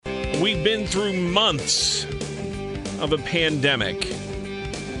We've been through months of a pandemic.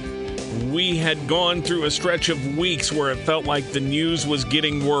 We had gone through a stretch of weeks where it felt like the news was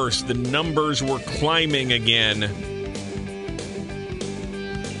getting worse. The numbers were climbing again.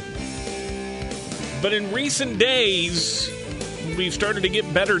 But in recent days, we've started to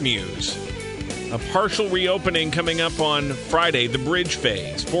get better news. A partial reopening coming up on Friday, the bridge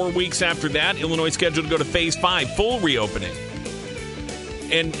phase. 4 weeks after that, Illinois scheduled to go to phase 5, full reopening.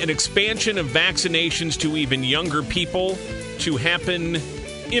 And an expansion of vaccinations to even younger people to happen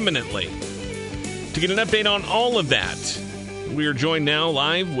imminently. To get an update on all of that, we are joined now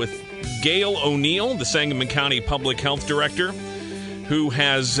live with Gail O'Neill, the Sangamon County Public Health Director, who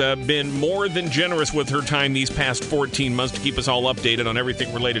has been more than generous with her time these past 14 months to keep us all updated on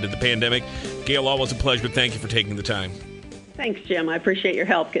everything related to the pandemic. Gail, always a pleasure. Thank you for taking the time. Thanks, Jim. I appreciate your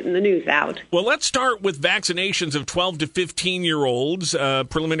help getting the news out. Well, let's start with vaccinations of 12 to 15-year-olds.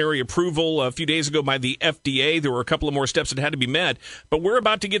 Preliminary approval a few days ago by the FDA. There were a couple of more steps that had to be met, but we're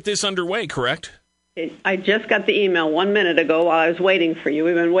about to get this underway, correct? I just got the email 1 minute ago while I was waiting for you.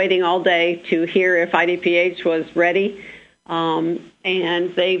 We've been waiting all day to hear if IDPH was ready.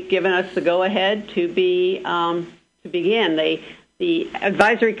 And they've given us the go-ahead to begin. The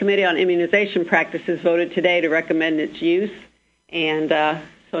Advisory Committee on Immunization Practices voted today to recommend its use, and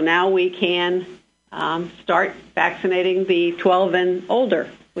so now we can start vaccinating the 12 and older,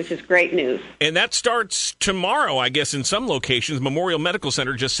 which is great news. And that starts tomorrow, I guess, in some locations. Memorial Medical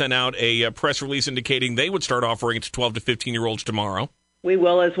Center just sent out a press release indicating they would start offering it to 12 to 15-year-olds tomorrow. We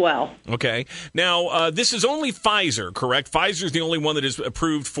will as well. Okay. Now, this is only Pfizer, correct? Pfizer is the only one that is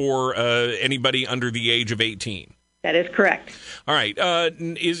approved for anybody under the age of 18. That is correct. All right.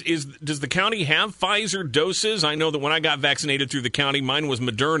 Does the county have Pfizer doses? I know that when I got vaccinated through the county, mine was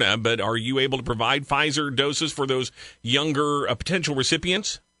Moderna, but are you able to provide Pfizer doses for those younger potential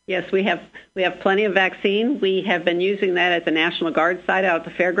recipients? Yes, we have plenty of vaccine. We have been using that at the National Guard site out at the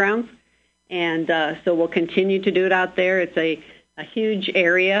fairgrounds, and so we'll continue to do it out there. It's a huge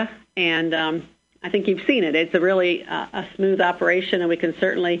area, and I think you've seen it. It's a really a smooth operation, and we can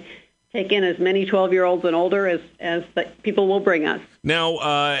certainly take in as many 12-year-olds and older as the people will bring us. Now,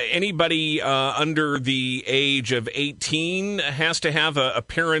 anybody under the age of 18 has to have a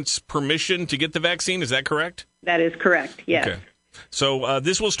parent's permission to get the vaccine. Is that correct? That is correct, yes. Okay. So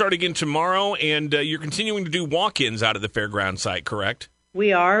this will start again tomorrow, and you're continuing to do walk-ins out of the fairground site, correct?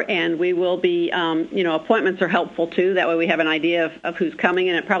 We are, and we will be, appointments are helpful, too. That way we have an idea of who's coming,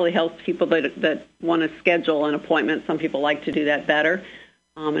 and it probably helps people that want to schedule an appointment. Some people like to do that better,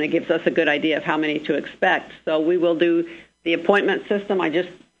 and it gives us a good idea of how many to expect. So we will do the appointment system. I just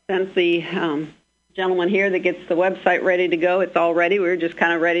sent the gentleman here that gets the website ready to go. It's all ready. We're just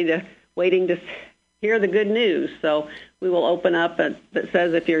kind of waiting to hear the good news. So we will open up that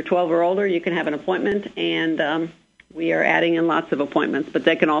says if you're 12 or older, you can have an appointment, and we are adding in lots of appointments, but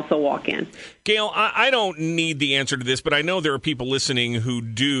they can also walk in. Gail, I don't need the answer to this, but I know there are people listening who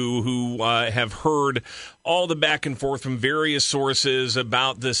have heard all the back and forth from various sources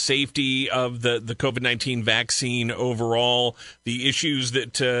about the safety of the COVID-19 vaccine overall, the issues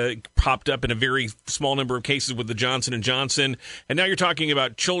that popped up in a very small number of cases with the Johnson & Johnson, and now you're talking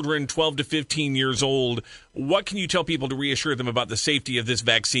about children 12 to 15 years old. What can you tell people to reassure them about the safety of this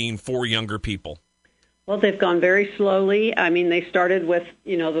vaccine for younger people? Well, they've gone very slowly. I mean, they started with,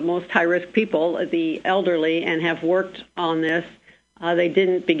 the most high-risk people, the elderly, and have worked on this. They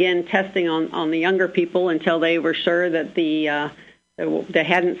didn't begin testing on the younger people until they were sure that they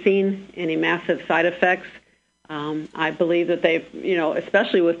hadn't seen any massive side effects. I believe that they've,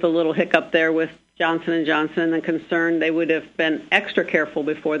 especially with the little hiccup there with Johnson & Johnson and the concern, they would have been extra careful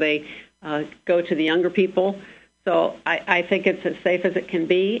before they go to the younger people. So I think it's as safe as it can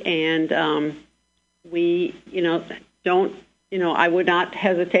be, and we, I would not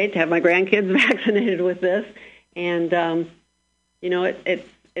hesitate to have my grandkids vaccinated with this. And,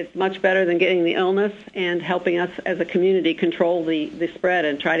 it's much better than getting the illness and helping us as a community control the spread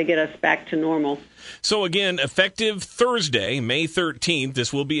and try to get us back to normal. So again, effective Thursday, May 13th,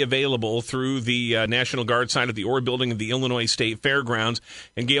 this will be available through the National Guard side of the Orr Building of the Illinois State Fairgrounds.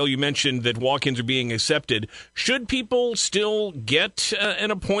 And Gail, you mentioned that walk-ins are being accepted. Should people still get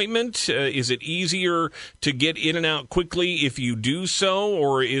an appointment? Is it easier to get in and out quickly if you do so,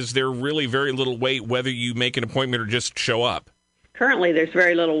 or is there really very little wait whether you make an appointment or just show up? Currently, there's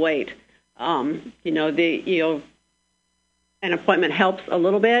very little wait. An appointment helps a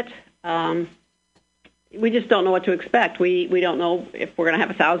little bit. We just don't know what to expect. We don't know if we're going to have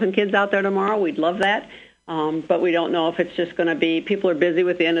 1,000 kids out there tomorrow. We'd love that. But we don't know if it's just going to be, people are busy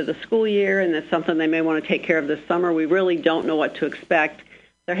with the end of the school year, and that's something they may want to take care of this summer. We really don't know what to expect.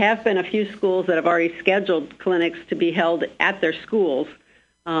 There have been a few schools that have already scheduled clinics to be held at their schools.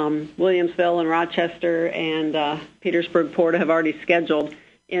 Williamsville and Rochester and Petersburg, Porta have already scheduled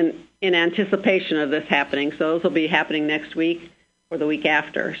in anticipation of this happening. So those will be happening next week or the week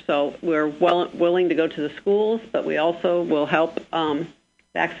after. So we're willing to go to the schools, but we also will help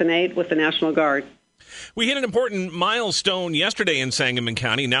vaccinate with the National Guard. We hit an important milestone yesterday in Sangamon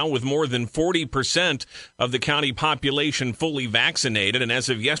County, now with more than 40% of the county population fully vaccinated. And as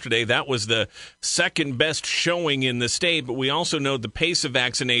of yesterday, that was the second best showing in the state. But we also know the pace of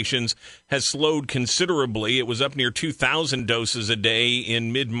vaccinations has slowed considerably. It was up near 2,000 doses a day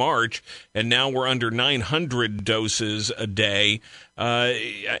in mid-March, and now we're under 900 doses a day.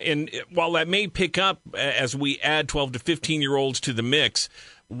 And while that may pick up as we add 12 to 15-year-olds to the mix,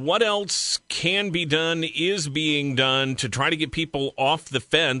 what else can be done, is being done to try to get people off the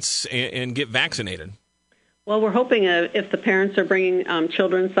fence and get vaccinated? Well, we're hoping if the parents are bringing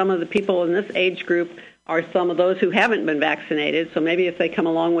children, some of the people in this age group are some of those who haven't been vaccinated. So maybe if they come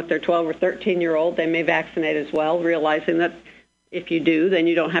along with their 12 or 13-year-old, they may vaccinate as well, realizing that if you do, then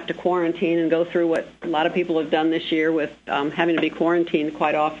you don't have to quarantine and go through what a lot of people have done this year with having to be quarantined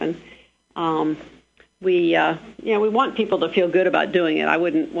quite often. We want people to feel good about doing it. I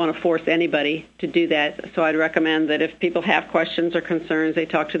wouldn't want to force anybody to do that. So I'd recommend that if people have questions or concerns, they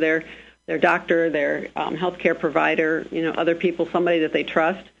talk to their doctor, their healthcare provider, other people, somebody that they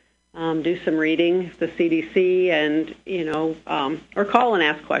trust. Do some reading, the CDC, and or call and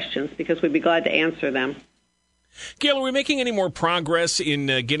ask questions because we'd be glad to answer them. Gail, are we making any more progress in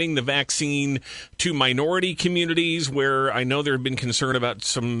getting the vaccine to minority communities where I know there have been concern about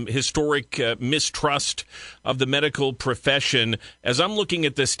some historic mistrust of the medical profession? As I'm looking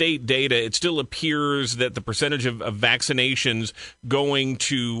at the state data, it still appears that the percentage of vaccinations going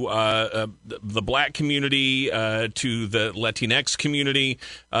to the black community, to the Latinx community,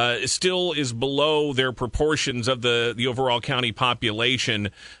 still is below their proportions of the overall county population.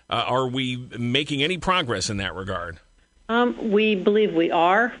 Are we making any progress in that regard? We believe we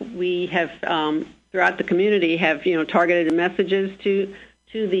are. We have, throughout the community, have targeted messages to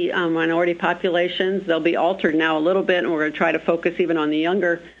the minority populations. They'll be altered now a little bit, and we're going to try to focus even on the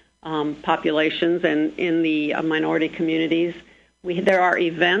younger populations and in the minority communities. There are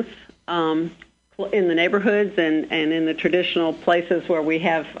events in the neighborhoods and in the traditional places where we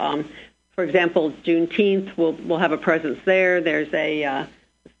have, for example, Juneteenth, we'll have a presence there. There's a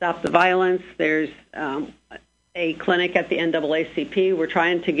Stop the Violence. There's a clinic at the NAACP. We're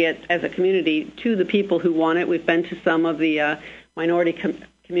trying to get, as a community, to the people who want it. We've been to some of the minority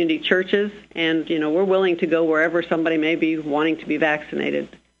community churches, and, we're willing to go wherever somebody may be wanting to be vaccinated.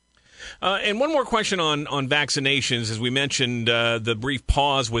 And one more question on vaccinations. As we mentioned, the brief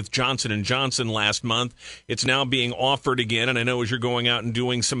pause with Johnson & Johnson last month, it's now being offered again. And I know as you're going out and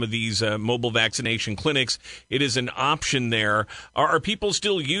doing some of these mobile vaccination clinics, it is an option there. Are people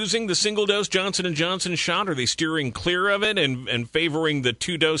still using the single-dose Johnson & Johnson shot? Are they steering clear of it and favoring the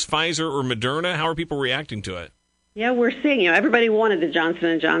two-dose Pfizer or Moderna? How are people reacting to it? Yeah, we're seeing, everybody wanted the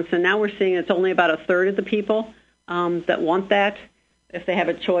Johnson & Johnson. Now we're seeing it's only about a third of the people that want that. If they have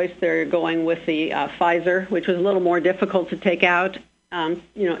a choice, they're going with the Pfizer, which was a little more difficult to take out, and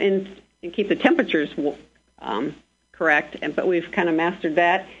keep the temperatures correct. But we've kind of mastered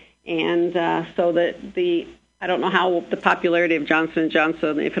that, and so that I don't know how the popularity of Johnson &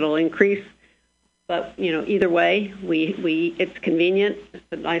 Johnson, if it'll increase, but either way, it's convenient. It's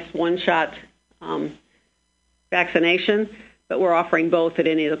a nice one-shot vaccination, but we're offering both at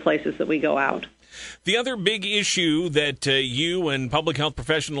any of the places that we go out. The other big issue that you and public health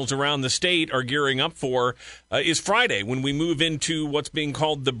professionals around the state are gearing up for is Friday, when we move into what's being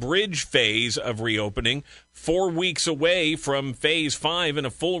called the bridge phase of reopening, 4 weeks away from phase 5 and a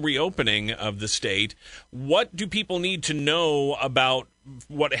full reopening of the state. What do people need to know about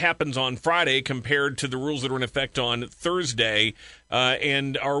what happens on Friday compared to the rules that are in effect on Thursday?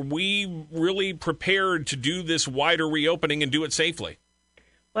 And are we really prepared to do this wider reopening and do it safely?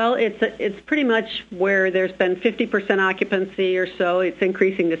 Well, it's pretty much where there's been 50% occupancy or so. It's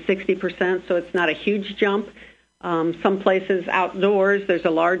increasing to 60%, so it's not a huge jump. Some places outdoors, there's a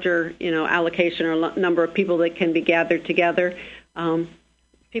larger, allocation or number of people that can be gathered together.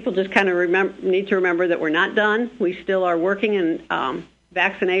 People just kind of need to remember that we're not done. We still are working, and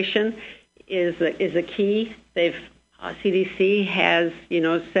vaccination is a key. CDC has,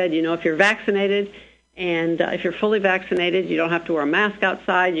 said, if you're vaccinated. And if you're fully vaccinated, you don't have to wear a mask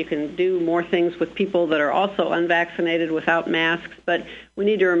outside. You can do more things with people that are also unvaccinated without masks. But we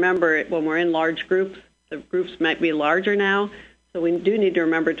need to remember when we're in large groups, the groups might be larger now. So we do need to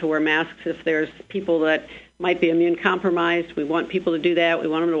remember to wear masks if there's people that might be immune compromised. We want people to do that. We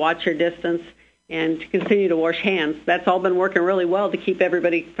want them to watch their distance and to continue to wash hands. That's all been working really well to keep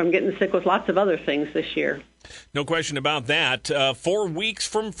everybody from getting sick with lots of other things this year. No question about that. 4 weeks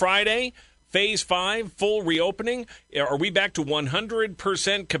from Friday, Phase 5, full reopening. Are we back to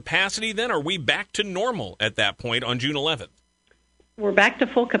 100% capacity then? Are we back to normal at that point on June 11th? We're back to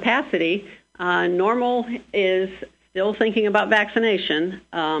full capacity. Normal is still thinking about vaccination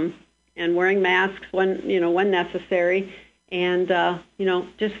and wearing masks when necessary, and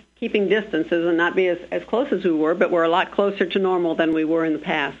just keeping distances and not be as close as we were, but we're a lot closer to normal than we were in the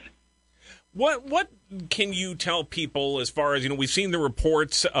past. What can you tell people as far as, we've seen the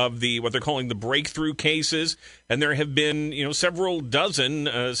reports of what they're calling the breakthrough cases, and there have been, several dozen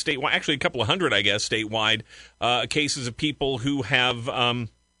statewide, actually a couple of hundred, I guess, statewide cases of people who have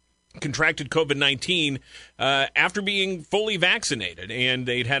contracted COVID-19 after being fully vaccinated, and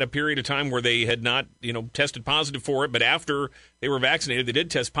they'd had a period of time where they had not, tested positive for it, but after they were vaccinated, they did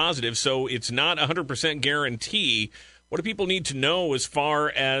test positive, so it's not 100% guarantee. What do people need to know as far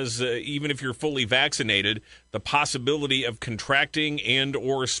as, even if you're fully vaccinated, the possibility of contracting and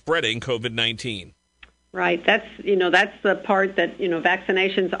or spreading COVID-19? Right. That's the part that,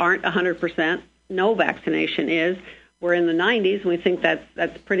 vaccinations aren't 100%. No vaccination is. We're in the 90s, and we think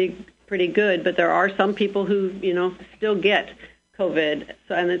that's pretty good, but there are some people who, still get COVID,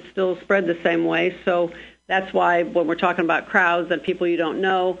 and it's still spread the same way. So that's why when we're talking about crowds and people you don't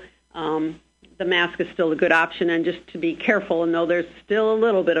know, the mask is still a good option, and just to be careful and know there's still a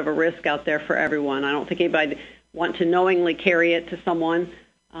little bit of a risk out there for everyone. I don't think anybody want to knowingly carry it to someone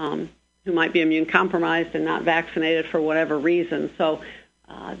who might be immune compromised and not vaccinated for whatever reason. So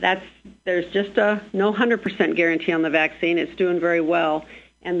there's just no 100% guarantee on the vaccine. It's doing very well.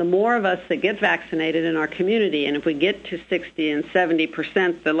 And the more of us that get vaccinated in our community, and if we get to 60 and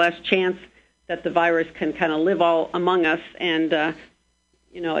 70%, the less chance that the virus can kind of live all among us and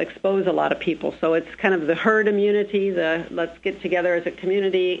expose a lot of people. So it's kind of the herd immunity, let's get together as a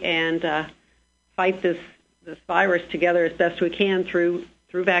community and fight this virus together as best we can through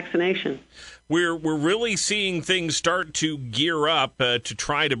vaccination. We're really seeing things start to gear up to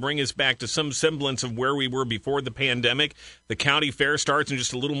try to bring us back to some semblance of where we were before the pandemic. The county fair starts in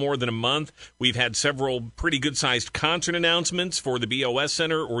just a little more than a month. We've had several pretty good-sized concert announcements for the BOS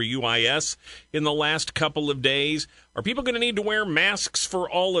Center or UIS in the last couple of days. Are people going to need to wear masks for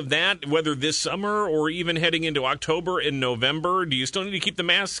all of that, whether this summer or even heading into October and November? Do you still need to keep the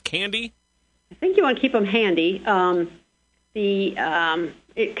masks handy? I think you want to keep them handy.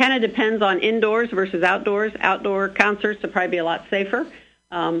 It kind of depends on indoors versus outdoors. Outdoor concerts will probably be a lot safer.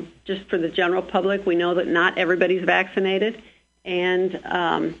 Just for the general public, we know that not everybody's vaccinated, and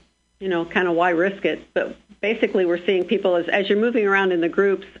kind of why risk it. But basically, we're seeing people as you're moving around in the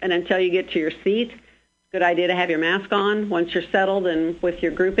groups, and until you get to your seat, good idea to have your mask on. Once you're settled and with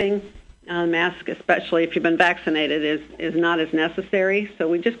your grouping, mask, especially if you've been vaccinated, is not as necessary. So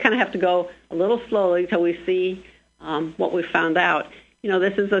we just kind of have to go a little slowly till we see what we found out.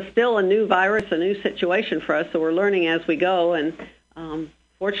 This is still a new virus, a new situation for us, so we're learning as we go, and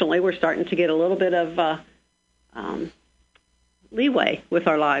fortunately we're starting to get a little bit of leeway with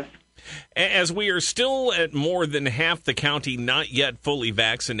our lives. As we are still at more than half the county not yet fully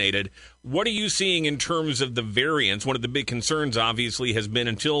vaccinated, what are you seeing in terms of the variants? One of the big concerns, obviously, has been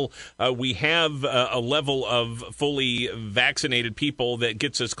until we have a level of fully vaccinated people that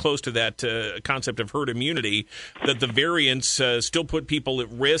gets us close to that concept of herd immunity, that the variants still put people at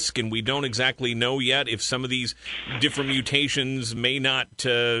risk, and we don't exactly know yet if some of these different mutations may not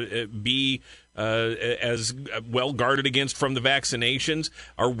be as well guarded against from the vaccinations.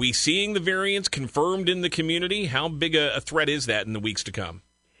 Are we seeing the variants confirmed in the community? How big a threat is that in the weeks to come?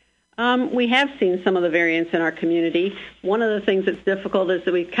 We have seen some of the variants in our community. One of the things that's difficult is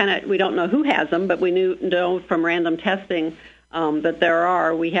that we don't know who has them, but we know from random testing that there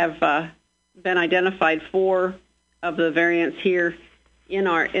are. We have been identified 4 of the variants here in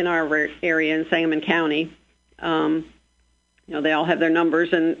our area in Sangamon County. They all have their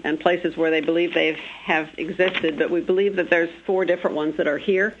numbers and places where they believe they have existed, but we believe that there's 4 different ones that are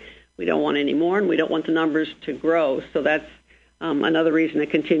here. We don't want any more, and we don't want the numbers to grow. So that's another reason to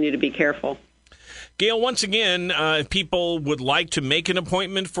continue to be careful. Gail, once again, if people would like to make an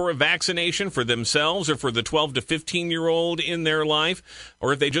appointment for a vaccination for themselves or for the 12 to 15-year-old in their life,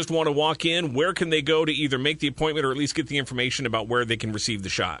 or if they just want to walk in, where can they go to either make the appointment or at least get the information about where they can receive the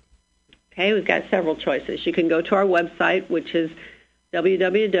shot? Okay, we've got several choices. You can go to our website, which is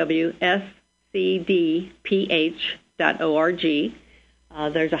www.scdph.org.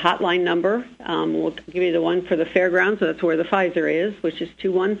 There's a hotline number. We'll give you the one for the fairgrounds. So that's where the Pfizer is, which is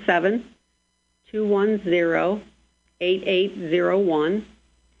 210-8801.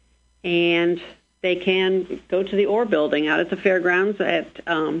 And they can go to the Orr Building out at the fairgrounds at,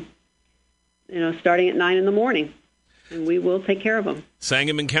 starting at 9 in the morning. And we will take care of them.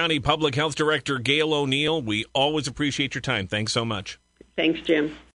 Sangamon County Public Health Director Gail O'Neill, we always appreciate your time. Thanks so much. Thanks, Jim.